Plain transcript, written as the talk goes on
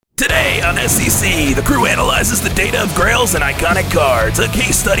Today on SEC, the crew analyzes the data of grails and iconic cards, a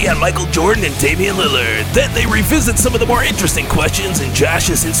case study on Michael Jordan and Damian Lillard. Then they revisit some of the more interesting questions in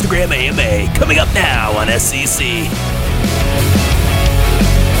Josh's Instagram AMA. Coming up now on SEC.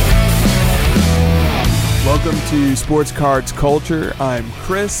 Welcome to Sports Cards Culture. I'm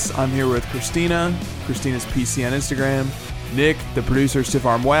Chris. I'm here with Christina. Christina's PC on Instagram. Nick, the producer, Stiff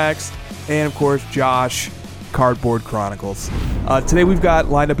Arm Wax. And, of course, Josh, Cardboard Chronicles. Today we've got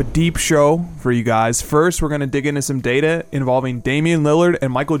lined up a deep show for you guys. First, we're going to dig into some data involving Damian Lillard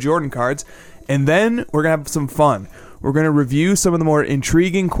and Michael Jordan cards. And then we're going to have some fun. We're going to review some of the more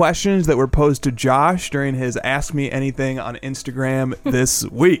intriguing questions that were posed to Josh during his Ask Me Anything on Instagram this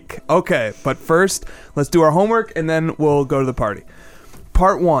week. Okay, but first, let's do our homework and then we'll go to the party.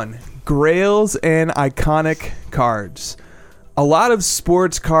 Part 1, Grails and Iconic Cards. A lot of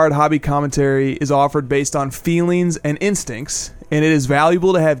sports card hobby commentary is offered based on feelings and instincts, and it is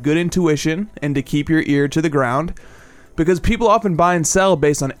valuable to have good intuition and to keep your ear to the ground, because people often buy and sell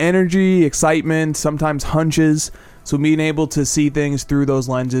based on energy, excitement, sometimes hunches, so being able to see things through those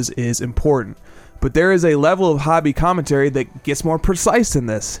lenses is important. But there is a level of hobby commentary that gets more precise than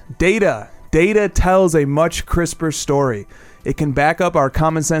this. Data. Data tells a much crisper story. It can back up our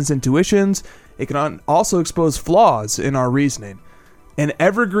common sense intuitions. It can also expose flaws in our reasoning. An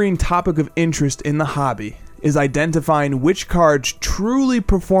evergreen topic of interest in the hobby is identifying which cards truly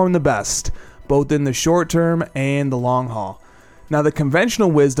perform the best, both in the short term and the long haul. Now, the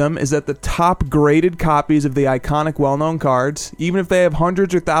conventional wisdom is that the top graded copies of the iconic well-known cards, even if they have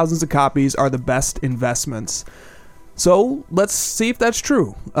hundreds or thousands of copies, are the best investments. So let's see if that's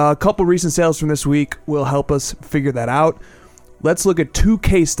true. A couple recent sales from this week will help us figure that out. Let's look at 2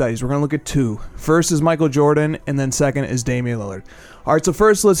 case studies. We're going to look at 2. First is Michael Jordan, and then second is Damian Lillard. All right, so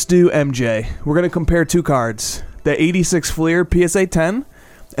first let's do MJ. We're going to compare 2 cards, the 86 Fleer PSA 10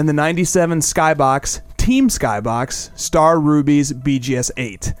 and the 97 Skybox, Team Skybox, Star Rubies BGS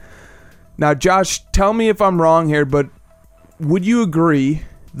 8. Now, Josh, tell me if I'm wrong here, but would you agree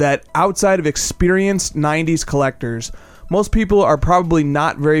that outside of experienced 90s collectors, most people are probably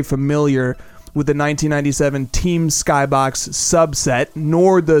not very familiar with the 1997 Team Skybox subset,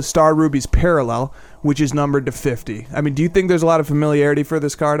 nor the Star Rubies parallel, which is numbered to 50. I mean, do you think there's a lot of familiarity for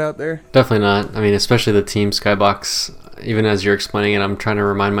this card out there? Definitely not. I mean, especially the Team Skybox. Even as you're explaining it, I'm trying to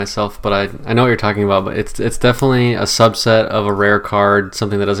remind myself, but I know what you're talking about. But it's definitely a subset of a rare card,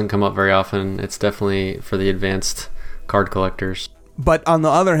 something that doesn't come up very often. It's definitely for the advanced card collectors. But on the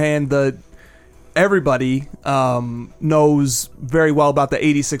other hand, everybody knows very well about the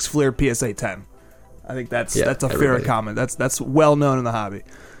 86 Fleer PSA 10. I think that's a fair comment. That's well known in the hobby.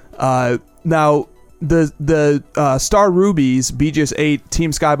 Now, the Star Rubies BGS 8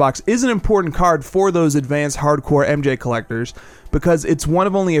 Team Skybox is an important card for those advanced hardcore MJ collectors because it's one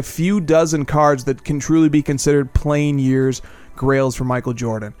of only a few dozen cards that can truly be considered plain years grails for Michael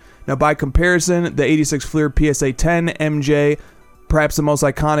Jordan. Now, by comparison, the 86 Fleer PSA 10 MJ, perhaps the most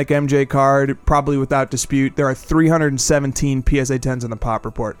iconic MJ card, probably without dispute. There are 317 PSA 10s in the Pop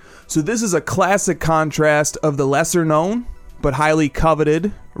Report. So this is a classic contrast of the lesser known but highly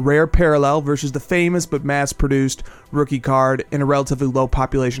coveted rare parallel versus the famous but mass-produced rookie card in a relatively low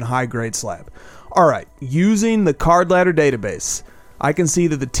population high-grade slab. Alright, using the Card Ladder database, I can see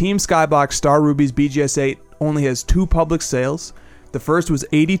that the Team Skybox Star Rubies BGS 8 only has 2 public sales. The first was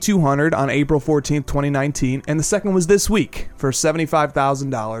 $8,200 on April 14th, 2019, and the second was this week for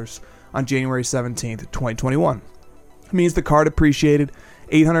 $75,000 on January 17th, 2021. It means the card appreciated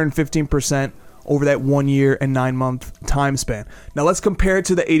 815% over that 1 year and 9 month time span. Now let's compare it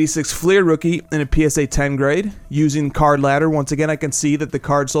to the 86 Fleer rookie in a PSA 10 grade. Using Card Ladder, once again, I can see that the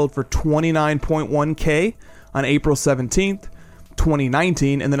card sold for $29.1K on April 17th,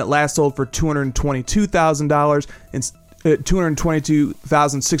 2019, and then it last sold for $222,000 and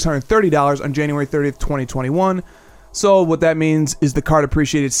 $222,630 on January 30th, 2021. So what that means is the card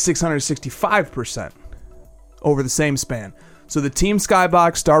appreciated 665% over the same span. So the Team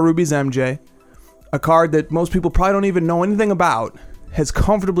Skybox Star Rubies MJ, a card that most people probably don't even know anything about, has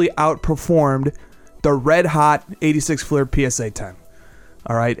comfortably outperformed the red-hot 86 Fleer PSA 10.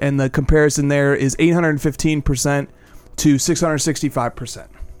 All right, and the comparison there is 815% to 665%.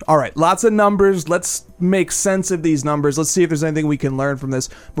 All right, lots of numbers. Let's make sense of these numbers. Let's see if there's anything we can learn from this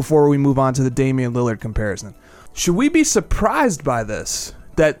before we move on to the Damian Lillard comparison. Should we be surprised by this,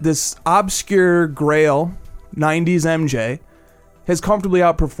 that this obscure grail 90s MJ has comfortably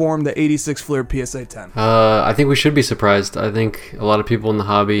outperformed the 86 Fleer PSA 10? I think we should be surprised. I think a lot of people in the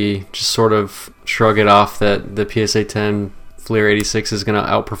hobby just sort of shrug it off that the PSA 10 Fleer 86 is going to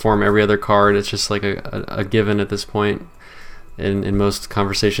outperform every other card. It's just like a given at this point. in most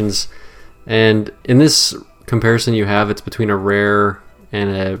conversations. And in this comparison you have, it's between a rare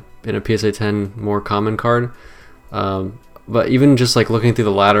and a PSA 10 more common card. But even just like looking through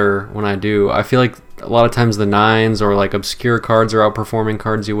the ladder when I do, I feel like a lot of times the 9s or like obscure cards are outperforming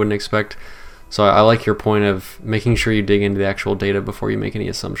cards you wouldn't expect. So I like your point of making sure you dig into the actual data before you make any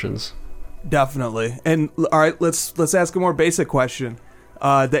assumptions. Definitely. And all right, let's ask a more basic question.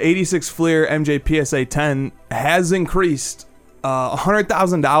 The 86 Fleer MJ PSA 10 has increased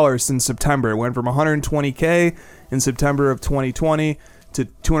 $100,000 since September. It went from $120K in September of 2020 to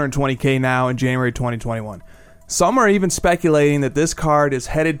 $220K now in January 2021. Some are even speculating that this card is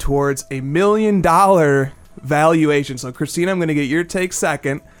headed towards $1 million valuation. So, Christina, I'm going to get your take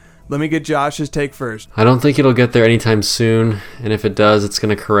second. Let me get Josh's take first. I don't think it'll get there anytime soon, and if it does, it's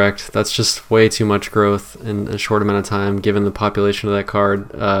going to correct. That's just way too much growth in a short amount of time, given the population of that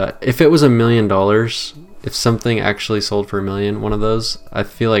card. If it was $1 million, if something actually sold for $1 million, one of those, I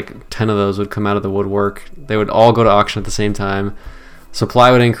feel like 10 of those would come out of the woodwork. They would all go to auction at the same time.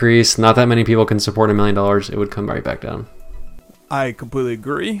 Supply would increase. Not that many people can support $1 million. It would come right back down. I completely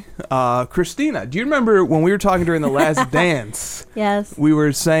agree. Christina, do you remember when we were talking during the last dance? Yes. We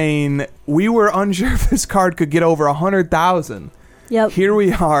were saying we were unsure if this card could get over 100,000. Yep. Here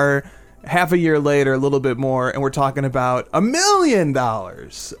we are, half a year later, a little bit more, and we're talking about $1 million.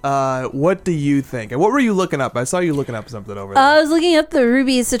 What do you think? And what were you looking up? I saw you looking up something over there. I was looking up the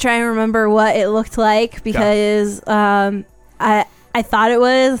rubies to try and remember what it looked like because I thought it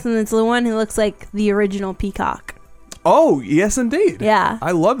was, and it's the one who looks like the original peacock. Oh, yes, indeed. Yeah.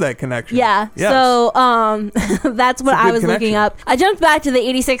 I love that connection. Yeah. Yes. So that's what I was connection. looking up. I jumped back to the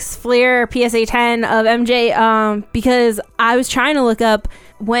 86 Fleer PSA 10 of MJ because I was trying to look up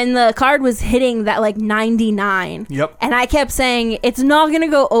when the card was hitting that like 99. Yep. And I kept saying it's not going to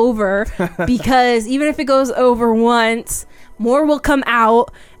go over because even if it goes over once, more will come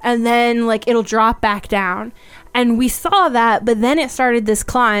out and then like it'll drop back down. And we saw that, but then it started this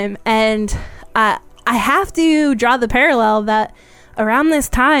climb, and I have to draw the parallel that around this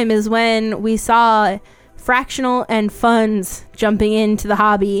time is when we saw fractional and funds jumping into the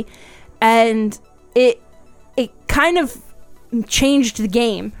hobby, and it kind of changed the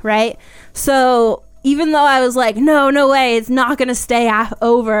game, right? So even though I was like, no way, it's not going to stay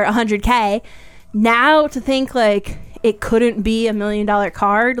over 100K, now to think like it couldn't be $1 million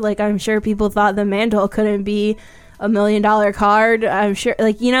card. Like, I'm sure people thought the mantle couldn't be $1 million card. I'm sure,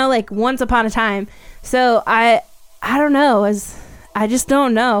 like, you know, like once upon a time. So I don't know. I just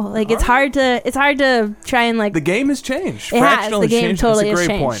don't know. Like, it's hard to try and like. The game has changed. It has. The game totally has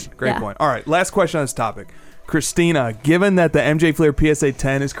changed. Point. Great point. All right. Last question on this topic. Christina, given that the MJ Fleer PSA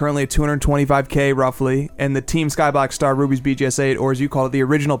 10 is currently at $225K roughly, and the Team Skybox Star Rubies BGS 8, or as you call it, the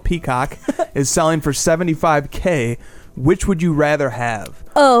original Peacock, is selling for $75K, which would you rather have?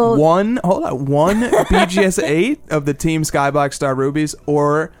 One BGS 8 of the Team Skybox Star Rubies,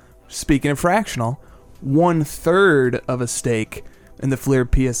 or, speaking of fractional, 1/3 of a stake in the Fleer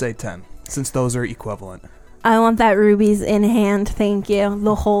PSA 10, since those are equivalent. I want that rubies in hand, thank you.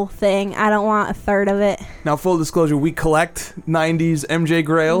 The whole thing. I don't want 1/3 of it. Now, full disclosure, we collect 90s MJ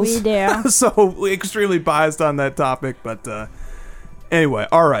Grails. We do. So, we're extremely biased on that topic. But anyway,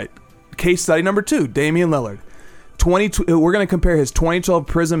 all right. Case study number 2, Damian Lillard. We're going to compare his 2012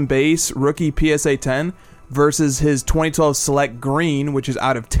 Prism Base Rookie PSA 10 versus his 2012 Select Green, which is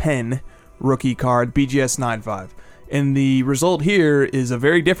out of 10 rookie card, BGS 9.5. And the result here is a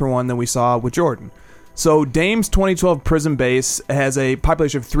very different one than we saw with Jordan. So Dame's 2012 Prism Base has a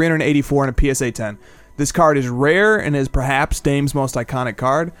population of 384 in a PSA 10. This card is rare and is perhaps Dame's most iconic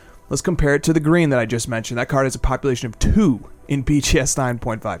card. Let's compare it to the green that I just mentioned. That card has a population of 2 in BGS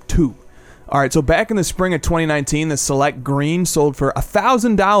 9.5. 2. All right, so back in the spring of 2019, the Select Green sold for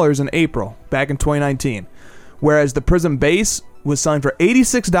 $1,000 in April, back in 2019, whereas the Prism Base was selling for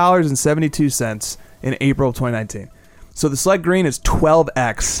 $86.72 in April of 2019. So the Select Green is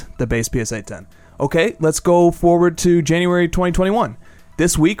 12x the base PSA 10. Okay, let's go forward to January 2021.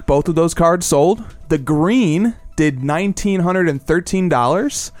 This week, both of those cards sold. The green did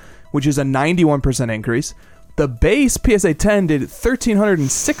 $1,913, which is a 91% increase. The base PSA 10 did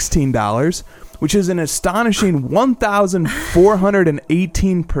 $1,316, which is an astonishing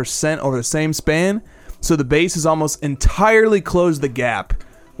 1,418% over the same span. So the base has almost entirely closed the gap,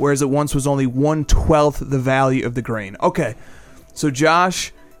 whereas it once was only 1/12 the value of the green. Okay, so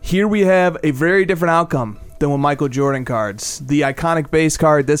Josh, here we have a very different outcome than with Michael Jordan cards. The iconic base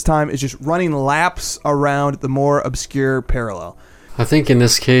card this time is just running laps around the more obscure parallel. I think in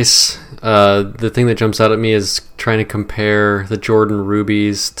this case, the thing that jumps out at me is trying to compare the Jordan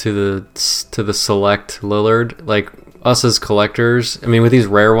Rubies to the Select Lillard. Like, us as collectors, I mean, with these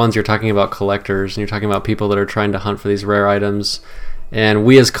rare ones, you're talking about collectors, and you're talking about people that are trying to hunt for these rare items. And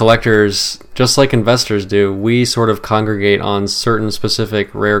we as collectors, just like investors do, we sort of congregate on certain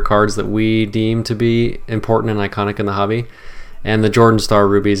specific rare cards that we deem to be important and iconic in the hobby. And the Jordan Star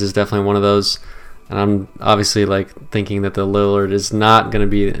Rubies is definitely one of those. And I'm obviously like thinking that the Lillard is not going to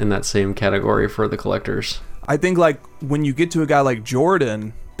be in that same category for the collectors. I think like when you get to a guy like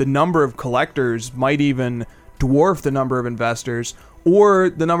Jordan, the number of collectors might even dwarf the number of investors, or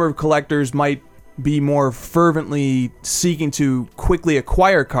the number of collectors might be more fervently seeking to quickly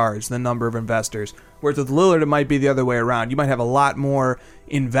acquire cards than the number of investors. Whereas with Lillard, it might be the other way around. You might have a lot more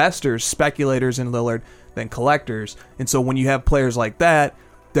investors, speculators in Lillard than collectors. And so when you have players like that,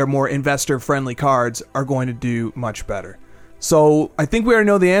 their more investor-friendly cards are going to do much better. So I think we already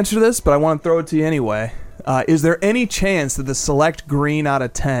know the answer to this, but I want to throw it to you anyway. Is there any chance that the select green out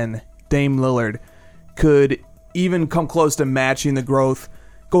of 10, Dame Lillard, could even come close to matching the growth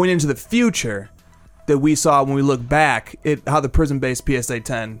going into the future that we saw when we look back at how the Prism-based PSA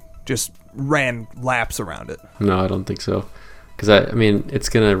 10 just ran laps around it? No, I don't think so. Because, I mean, it's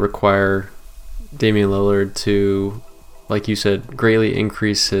going to require Damian Lillard to, like you said, greatly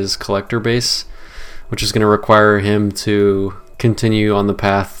increase his collector base, which is going to require him to continue on the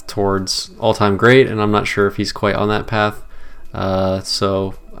path towards all-time great, and I'm not sure if he's quite on that path.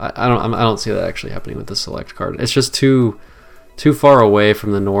 So I don't see that actually happening with the select card. It's just too far away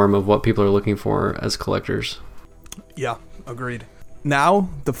from the norm of what people are looking for as collectors. Yeah, agreed. Now,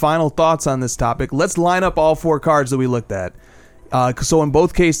 the final thoughts on this topic. Let's line up all 4 cards that we looked at. So in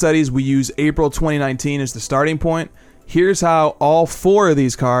both case studies, we use April 2019 as the starting point. Here's how all 4 of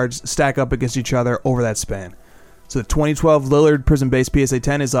these cards stack up against each other over that span. So the 2012 Lillard Prism-based PSA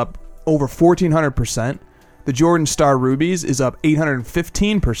 10 is up over 1,400%. The Jordan Star Rubies is up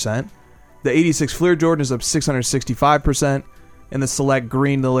 815%. The 86 Fleer Jordan is up 665%. And the Select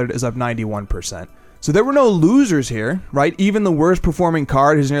Green Lillard is up 91%. So there were no losers here, right? Even the worst performing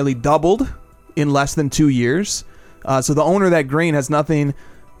card has nearly doubled in less than 2 years. So the owner of that green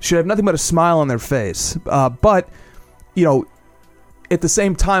should have nothing but a smile on their face. But, you know, at the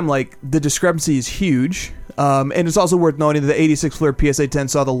same time, like, the discrepancy is huge. And it's also worth noting that the 86 Fleer PSA 10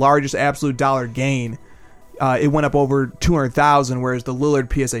 saw the largest absolute dollar gain. It went up over 200,000, whereas the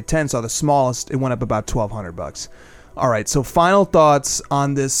Lillard PSA 10 saw the smallest. It went up about $1,200. All right, so final thoughts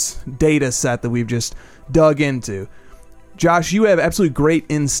on this data set that we've just dug into. Josh, you have absolutely great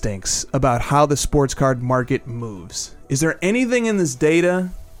instincts about how the sports card market moves. Is there anything in this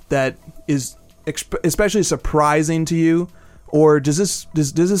data that is especially surprising to you, or does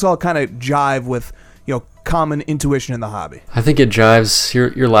this all kind of jive with, you know, common intuition in the hobby? I think it jives.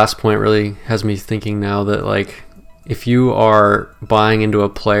 Your last point really has me thinking now that, like, if you are buying into a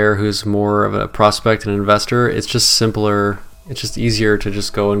player who's more of a prospect and investor, it's just simpler. It's just easier to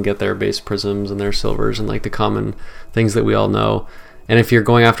just go and get their base prisms and their silvers and like the common things that we all know. And if you're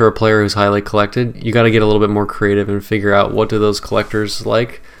going after a player who's highly collected, you got to get a little bit more creative and figure out what do those collectors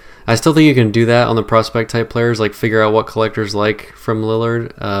like. I still think you can do that on the prospect type players, like figure out what collectors like from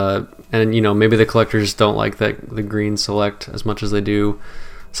Lillard. And, you know, maybe the collectors don't like the green select as much as they do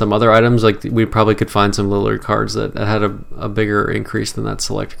some other items. Like, we probably could find some Lillard cards that had a bigger increase than that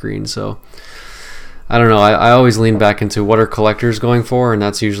select green. So I don't know. I always lean back into what are collectors going for, and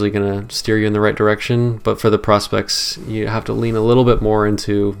that's usually going to steer you in the right direction. But for the prospects, you have to lean a little bit more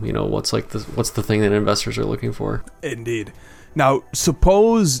into, you know, what's the thing that investors are looking for. Indeed. Now,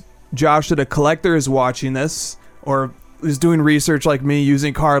 suppose, Josh, that a collector is watching this or is doing research like me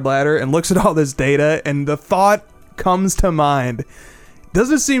using Card Ladder and looks at all this data, and the thought comes to mind: does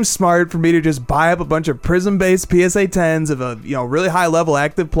it seem smart for me to just buy up a bunch of Prism-based PSA 10s of a, you know, really high-level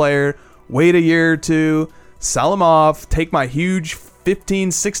active player, wait a year or two, sell them off, take my huge 15,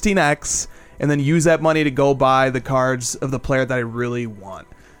 16x, and then use that money to go buy the cards of the player that I really want?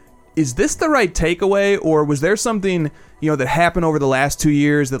 Is this the right takeaway, or was there something, you know, that happened over the last 2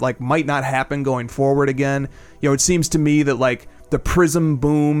 years that, like, might not happen going forward again? You know, it seems to me that, like, the Prism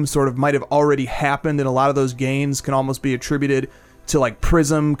boom sort of might have already happened, and a lot of those gains can almost be attributed to, like,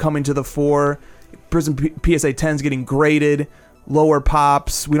 Prism coming to the fore, Prism PSA 10s getting graded, lower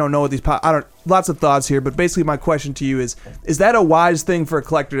pops. We don't know what these lots of thoughts here, but basically my question to you is that a wise thing for a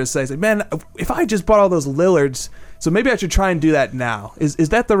collector to say, man, if I just bought all those Lillards, so maybe I should try and do that now? Is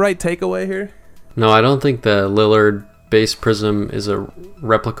that the right takeaway here? No, I don't think the Lillard base Prism is a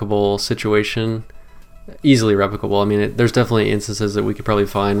replicable situation. Easily replicable. I mean, there's definitely instances that we could probably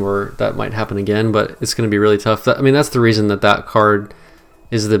find where that might happen again, but it's going to be really tough. I mean, that's the reason that card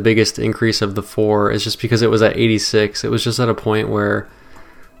is the biggest increase of the 4, is just because it was at 86. It was just at a point where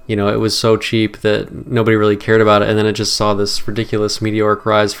it was so cheap that nobody really cared about it, and then it just saw this ridiculous meteoric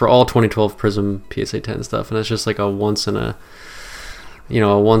rise for all 2012 Prism PSA 10 stuff, and it's just like a once in a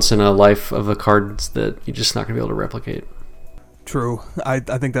life of a cards that you're just not gonna be able to replicate. True. I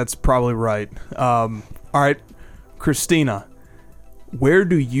think that's probably right. All right, Christina, where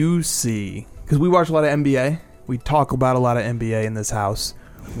do you see, because we watch a lot of NBA, we talk about a lot of NBA in this house,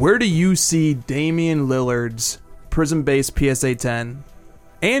 where do you see Damian Lillard's Prism-based PSA 10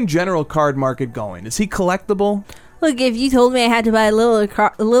 and general card market going? Is he collectible? Look, if you told me I had to buy a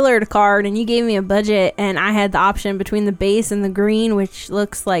Lillard card and you gave me a budget and I had the option between the base and the green, which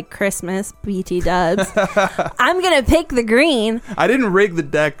looks like Christmas, BT dubs, I'm going to pick the green. I didn't rig the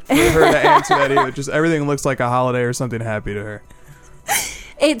deck for her to answer that either. Just everything looks like a holiday or something happy to her.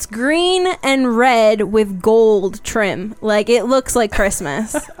 It's green and red with gold trim. Like, it looks like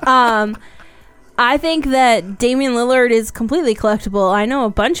Christmas. I think that Damian Lillard is completely collectible. I know a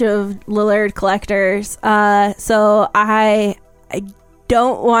bunch of Lillard collectors, so I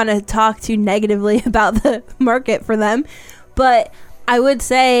don't want to talk too negatively about the market for them, but I would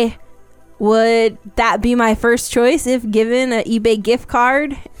say, would that be my first choice if given an eBay gift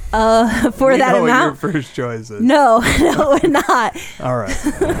card for that amount? What your first choice is. No, it would not. All right.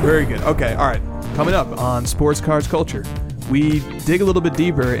 Very good. Okay. All right. Coming up on Sports Cards Culture, we dig a little bit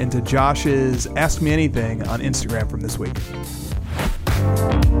deeper into Josh's Ask Me Anything on Instagram from this week.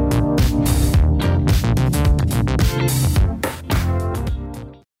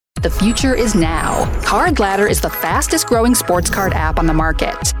 The future is now. Card Ladder is the fastest growing sports card app on the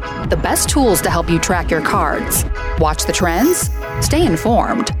market. The best tools to help you track your cards, watch the trends, stay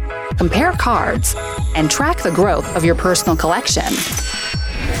informed, compare cards, and track the growth of your personal collection.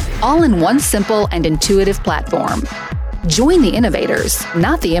 All in one simple and intuitive platform. Join the innovators,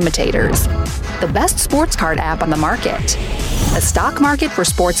 not the imitators. The best sports card app on the market. The stock market for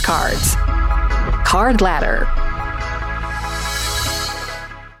sports cards. Card Ladder.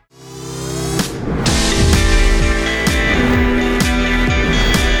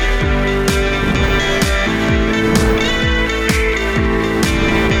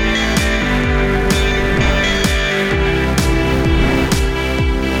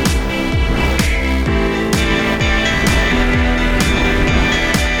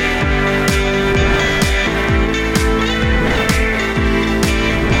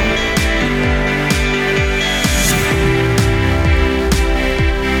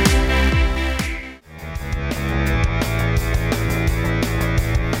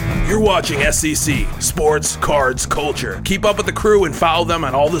 You're watching SCC, Sports Cards Culture. Keep up with the crew and follow them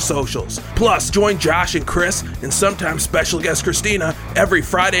on all the socials. Plus, join Josh and Chris and sometimes special guest Christina every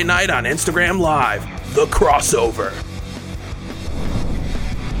Friday night on Instagram Live, The Crossover.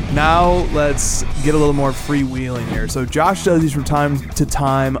 Now let's get a little more freewheeling here. So Josh does these from time to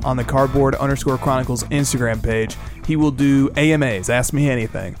time on the Cardboard_Chronicles Instagram page. He will do AMAs, Ask Me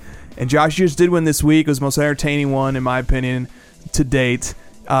Anything. And Josh just did one this week. It was the most entertaining one, in my opinion, to date.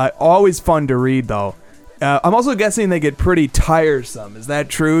 Always fun to read, though. I'm also guessing they get pretty tiresome. Is that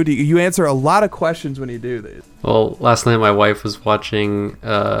true? Do you answer a lot of questions when you do these? Well, last night my wife was watching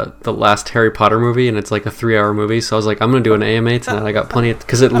the last Harry Potter movie, and it's like a 3-hour movie. So I was like, I'm going to do an AMA tonight. I got plenty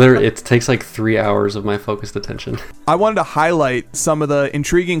because it takes like 3 hours of my focused attention. I wanted to highlight some of the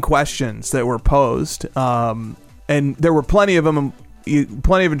intriguing questions that were posed, and there were plenty of them.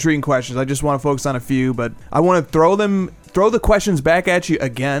 Plenty of intriguing questions. I just want to focus on a few, but I want to throw the questions back at you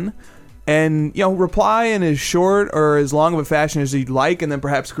again, and reply in as short or as long of a fashion as you'd like, and then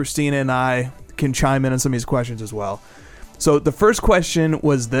perhaps Christina and I can chime in on some of these questions as well. So the first question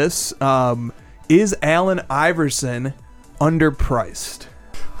was this: is Allen Iverson underpriced?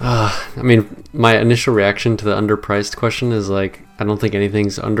 I mean, my initial reaction to the underpriced question is like, I don't think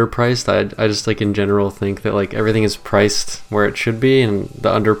anything's underpriced. I just like in general think that like everything is priced where it should be, and the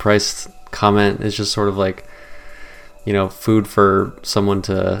underpriced comment is just sort of like, food for someone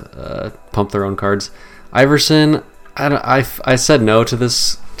to pump their own cards. Iverson, I said no to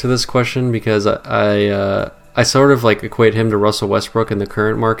this question because I sort of like equate him to Russell Westbrook in the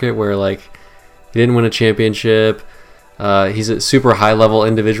current market, where like he didn't win a championship. He's a super high-level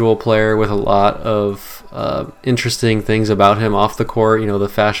individual player with a lot of interesting things about him off the court. The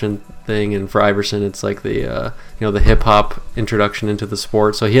fashion thing, and for Iverson, it's like the the hip-hop introduction into the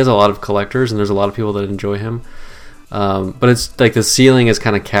sport. So he has a lot of collectors, and there's a lot of people that enjoy him. But it's like the ceiling is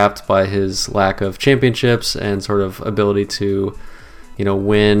kind of capped by his lack of championships and sort of ability to,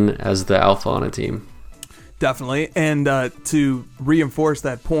 win as the alpha on a team. Definitely, and to reinforce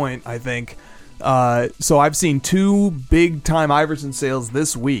that point, I think. So I've seen 2 big-time Iverson sales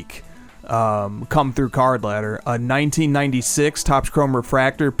this week. come through Card Ladder. A 1996 Topps Chrome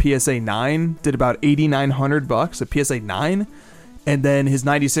Refractor PSA 9 did about $8,900 a PSA 9, and then his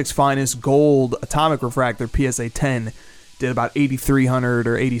 96 Finest Gold Atomic Refractor PSA 10 did about $8,300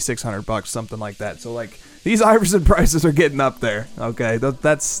 or $8,600, something like that. So like these Iverson prices are getting up there. Okay,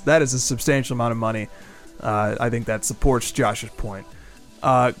 that is a substantial amount of money. I think that supports Josh's point.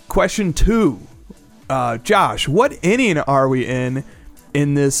 Question 2, Josh, what inning are we in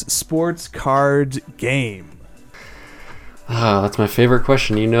this sports cards game? That's my favorite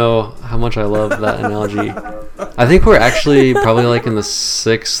question. You know how much I love that analogy. I think we're actually probably like in the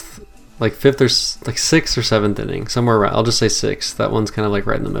sixth or seventh inning, somewhere around. I'll just say sixth. That one's kind of like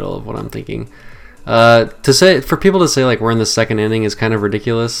right in the middle of what I'm thinking. For people to say like we're in the second inning is kind of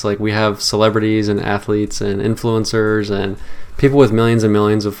ridiculous. Like we have celebrities and athletes and influencers and people with millions and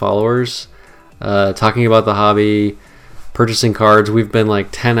millions of followers talking about the hobby, purchasing cards. We've been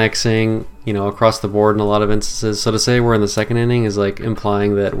like 10xing, across the board in a lot of instances. So to say we're in the second inning is like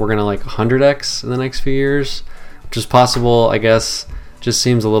implying that we're gonna like 100x in the next few years, which is possible, I guess. Just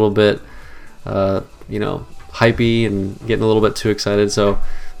seems a little bit hypey and getting a little bit too excited. So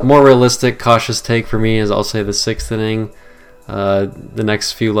a more realistic, cautious take for me is I'll say the sixth inning. The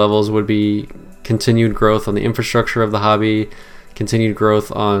next few levels would be continued growth on the infrastructure of the hobby, continued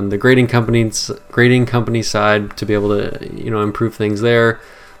growth on the grading company side to be able to improve things there,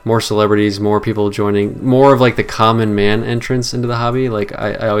 more celebrities, more people joining, more of like the common man entrance into the hobby. Like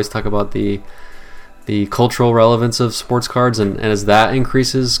I always talk about the cultural relevance of sports cards, and as that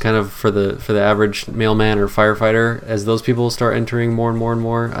increases kind of for the average mailman or firefighter, as those people start entering more and more and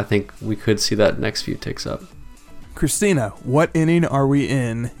more, I think we could see that next few ticks up. Christina, what inning are we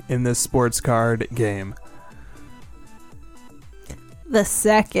in this sports card game? The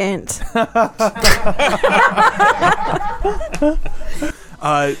second.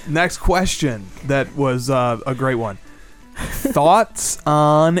 Next question. That was a great one. Thoughts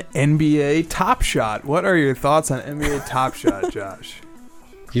on NBA Top Shot? What are your thoughts on NBA Top Shot, Josh?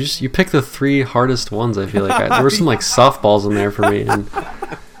 You picked the three hardest ones. I feel like there were some like softballs in there for me, and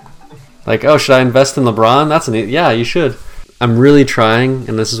like, oh, should I invest in LeBron? Yeah, you should. I'm really trying,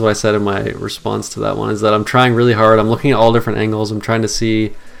 and this is what I said in my response to that one, is that I'm trying really hard. I'm looking at all different angles. I'm trying to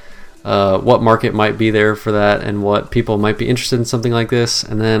see what market might be there for that and what people might be interested in something like this,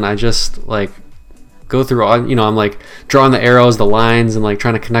 and then I just like go through all, I'm like drawing the arrows, the lines, and like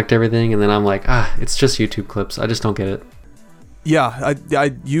trying to connect everything, and then I'm like, it's just YouTube clips. I just don't get it. Yeah,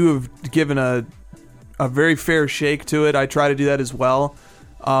 you have given a very fair shake to it. I try to do that as well.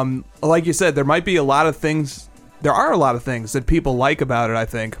 Like you said, there are a lot of things that people like about it, I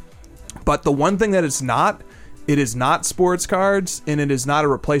think. But the one thing that it is not sports cards, and it is not a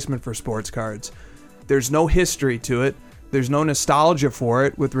replacement for sports cards. There's no history to it. There's no nostalgia for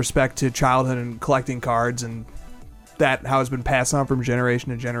it with respect to childhood and collecting cards, and that how it's been passed on from generation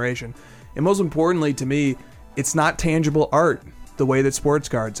to generation. And most importantly to me, it's not tangible art the way that sports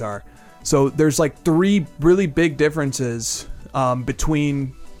cards are. So there's like three really big differences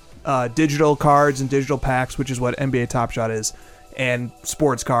between digital cards and digital packs, which is what NBA Top Shot is, and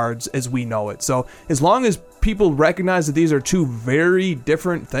sports cards as we know it. So as long as people recognize that these are two very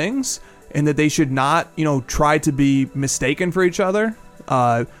different things, and that they should not, try to be mistaken for each other.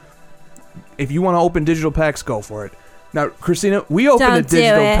 If you want to open digital packs, go for it. Now, Christina, we opened a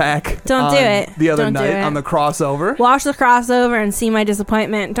digital pack the other night on the crossover. Watch the crossover and see my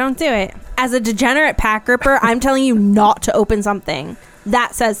disappointment. Don't do it. As a degenerate pack ripper, I'm telling you not to open something.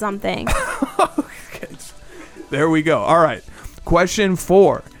 That says something. Okay. There we go. All right. Question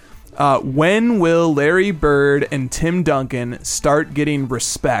 4. When will Larry Bird and Tim Duncan start getting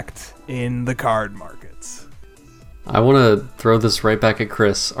respect in the card markets? I want to throw this right back at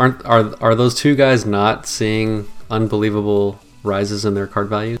Chris. Are those two guys not seeing unbelievable rises in their card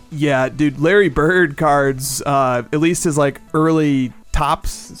values? Yeah, dude. Larry Bird cards, at least his like early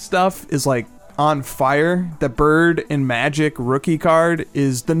Topps stuff, is like on fire. The Bird and Magic rookie card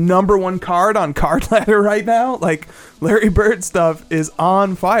is the number one card on Card Ladder right now. Like Larry Bird stuff is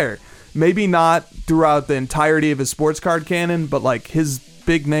on fire. Maybe not throughout the entirety of his sports card canon, but like his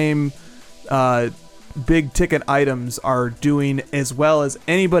big name, big ticket items are doing as well as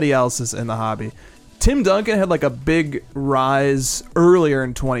anybody else's in the hobby. Tim Duncan had like a big rise earlier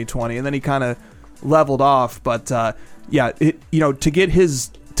in 2020, and then he kind of leveled off. But to get his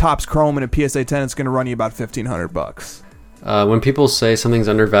Topps Chrome in a PSA 10, it's going to run you about $1,500. When people say something's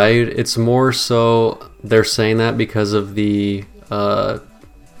undervalued, it's more so they're saying that because of the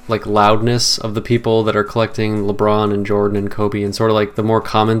loudness of the people that are collecting LeBron and Jordan and Kobe, and sort of like the more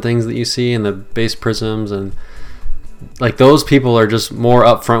common things that you see in the base prisms and like those people are just more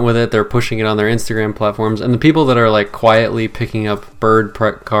upfront with it. They're pushing it on their Instagram platforms, and the people that are like quietly picking up bird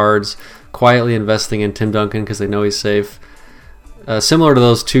cards, quietly investing in Tim Duncan because they know he's safe, similar to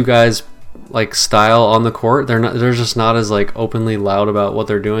those two guys like style on the court, they're just not as like openly loud about what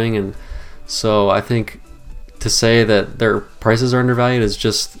they're doing. And so I think to say that their prices are undervalued is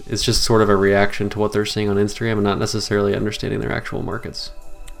just sort of a reaction to what they're seeing on Instagram and not necessarily understanding their actual markets.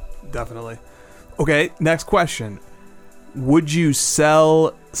 Definitely. Okay, next question. Would you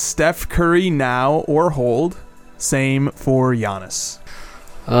sell Steph Curry now or hold? Same for Giannis.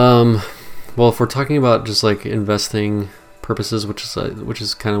 Well, if we're talking about just like investing purposes, which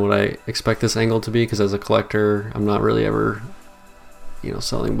is kind of what I expect this angle to be, because as a collector, I'm not really ever,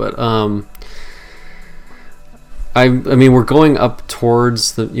 selling. But I mean, we're going up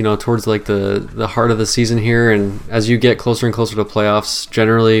towards the heart of the season here, and as you get closer and closer to playoffs,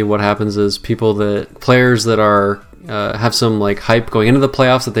 generally what happens is players that are have some like hype going into the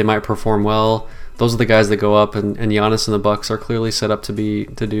playoffs that they might perform well. Those are the guys that go up, and Giannis and the Bucks are clearly set up to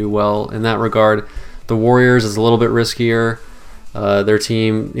do well in that regard. The Warriors is a little bit riskier. Their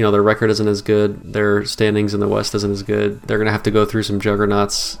team, their record isn't as good. Their standings in the West isn't as good. They're going to have to go through some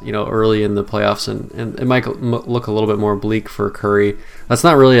juggernauts, early in the playoffs, and it might look a little bit more bleak for Curry. That's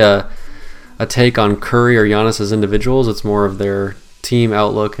not really a take on Curry or Giannis as individuals. It's more of their team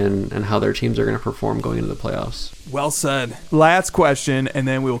outlook and how their teams are going to perform going into the playoffs. Well said. Last question, and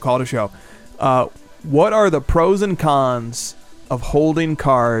then we will call it a show. What are the pros and cons of holding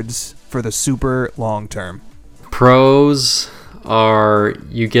cards for the super long term? Pros are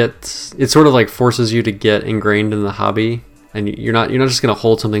it sort of like forces you to get ingrained in the hobby, and you're not just going to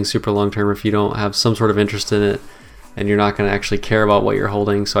hold something super long term if you don't have some sort of interest in it, and you're not going to actually care about what you're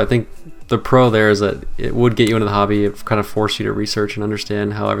holding. So I think the pro there is that it would get you into the hobby. It kind of force you to research and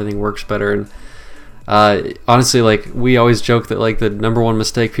understand how everything works better. And honestly, like we always joke that like the number one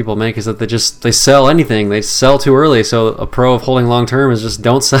mistake people make is that they sell anything. They sell too early. So a pro of holding long term is just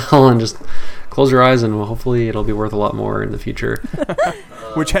don't sell and just close your eyes, and hopefully it'll be worth a lot more in the future.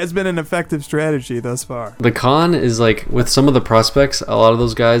 Which has been an effective strategy thus far. The con is like with some of the prospects, a lot of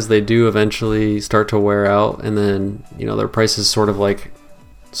those guys, they do eventually start to wear out, and then their prices sort of like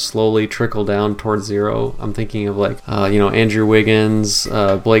slowly trickle down towards zero. I'm thinking of like Andrew Wiggins,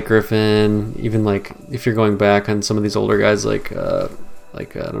 Blake Griffin, even like if you're going back on some of these older guys like I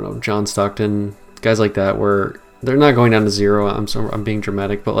don't know, John Stockton, guys like that, where they're not going down to zero. I'm being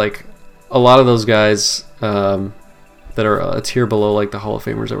dramatic, but like a lot of those guys that are a tier below like the Hall of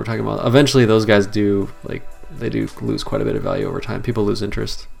Famers that we're talking about, eventually those guys do lose quite a bit of value over time. People lose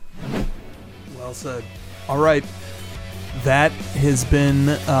interest. Well said. All right. That has been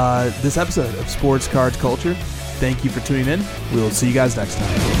this episode of Sports Cards Culture. Thank you for tuning in. We will see you guys next time.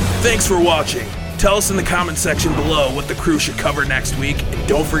 Thanks for watching. Tell us in the comment section below what the crew should cover next week, and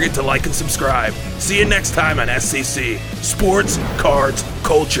don't forget to like and subscribe. See you next time on SCC, Sports Cards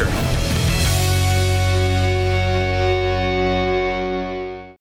Culture.